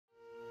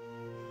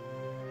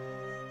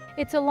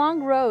It's a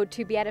long road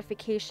to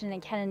beatification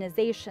and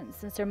canonization,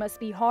 since there must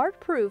be hard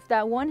proof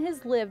that one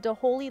has lived a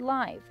holy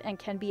life and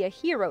can be a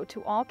hero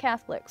to all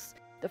Catholics.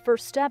 The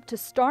first step to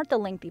start the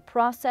lengthy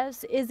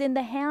process is in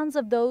the hands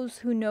of those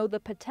who know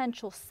the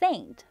potential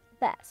saint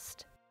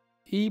best.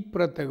 The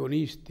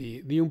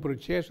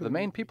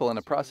main people in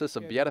a process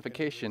of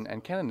beatification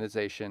and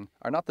canonization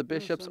are not the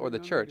bishops or the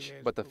church,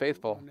 but the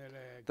faithful.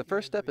 The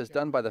first step is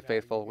done by the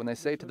faithful when they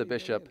say to the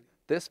bishop,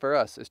 "This for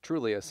us is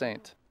truly a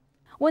saint."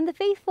 When the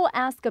faithful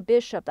ask a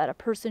bishop that a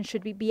person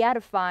should be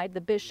beatified, the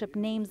bishop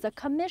names a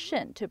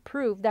commission to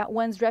prove that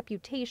one's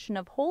reputation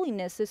of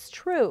holiness is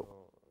true.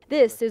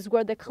 This is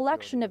where the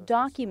collection of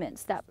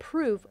documents that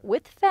prove,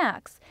 with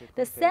facts,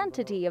 the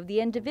sanctity of the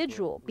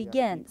individual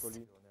begins.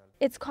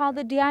 It's called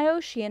the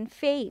diocesan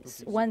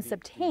phase. Once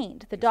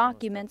obtained, the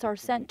documents are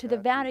sent to the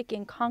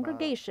Vatican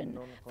Congregation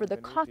for the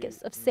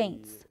Caucus of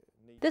Saints.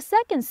 The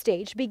second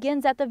stage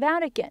begins at the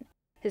Vatican.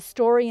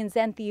 Historians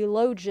and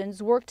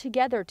theologians work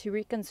together to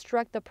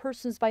reconstruct the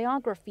person's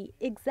biography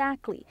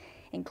exactly,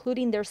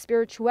 including their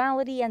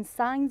spirituality and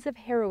signs of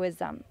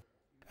heroism.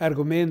 The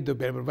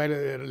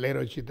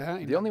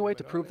only way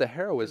to prove the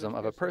heroism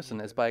of a person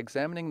is by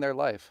examining their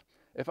life.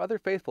 If other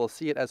faithful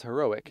see it as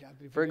heroic,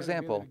 for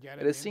example,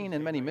 it is seen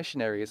in many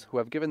missionaries who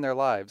have given their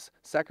lives,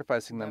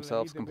 sacrificing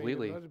themselves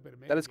completely.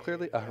 That is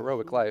clearly a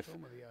heroic life.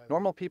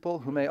 Normal people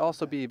who may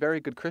also be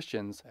very good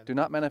Christians do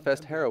not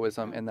manifest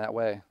heroism in that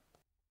way.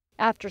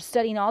 After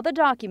studying all the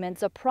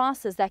documents, a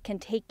process that can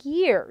take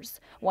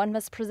years, one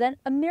must present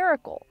a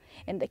miracle.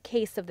 In the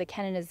case of the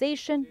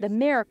canonization, the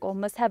miracle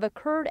must have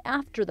occurred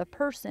after the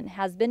person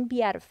has been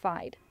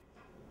beatified.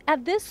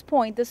 At this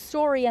point, the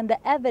story and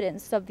the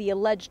evidence of the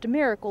alleged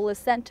miracle is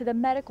sent to the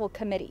medical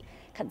committee,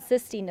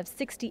 consisting of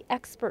 60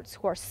 experts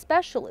who are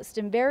specialists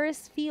in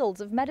various fields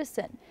of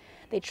medicine.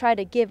 They try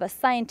to give a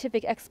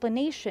scientific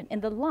explanation in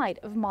the light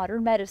of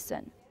modern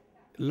medicine.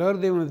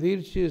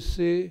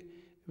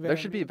 There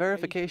should be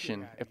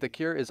verification if the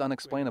cure is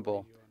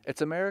unexplainable.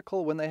 It's a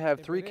miracle when they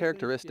have three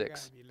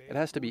characteristics. It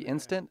has to be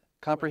instant,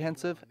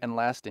 comprehensive, and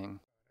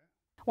lasting.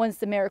 Once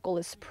the miracle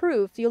is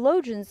proved,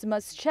 theologians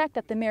must check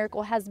that the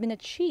miracle has been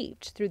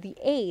achieved through the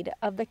aid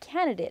of the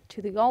candidate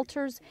to the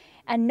altars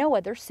and no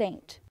other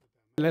saint.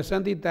 Holiness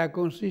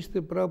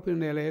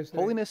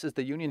is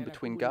the union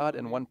between God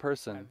and one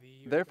person.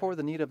 Therefore,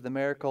 the need of the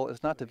miracle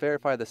is not to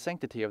verify the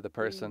sanctity of the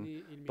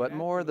person, but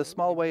more the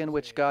small way in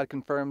which God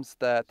confirms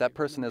that that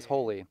person is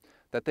holy,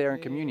 that they are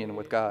in communion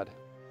with God.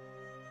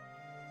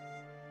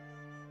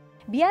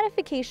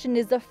 Beatification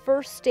is the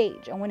first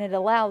stage, and when it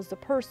allows the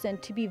person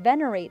to be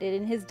venerated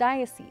in his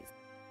diocese.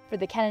 For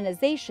the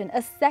canonization,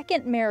 a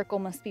second miracle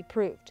must be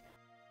proved.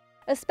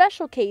 A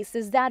special case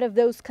is that of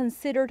those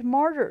considered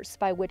martyrs,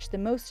 by which the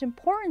most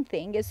important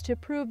thing is to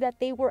prove that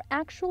they were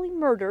actually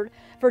murdered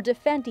for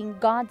defending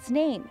God's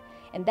name.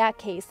 In that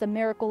case, a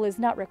miracle is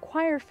not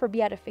required for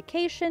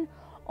beatification,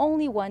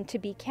 only one to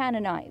be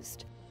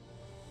canonized.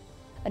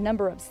 A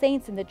number of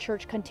saints in the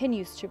Church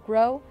continues to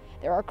grow.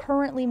 There are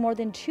currently more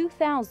than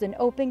 2,000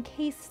 open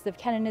cases of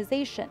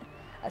canonization,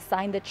 a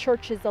sign the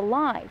Church is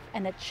alive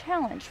and a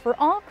challenge for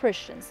all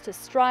Christians to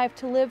strive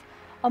to live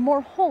a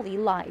more holy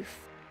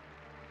life.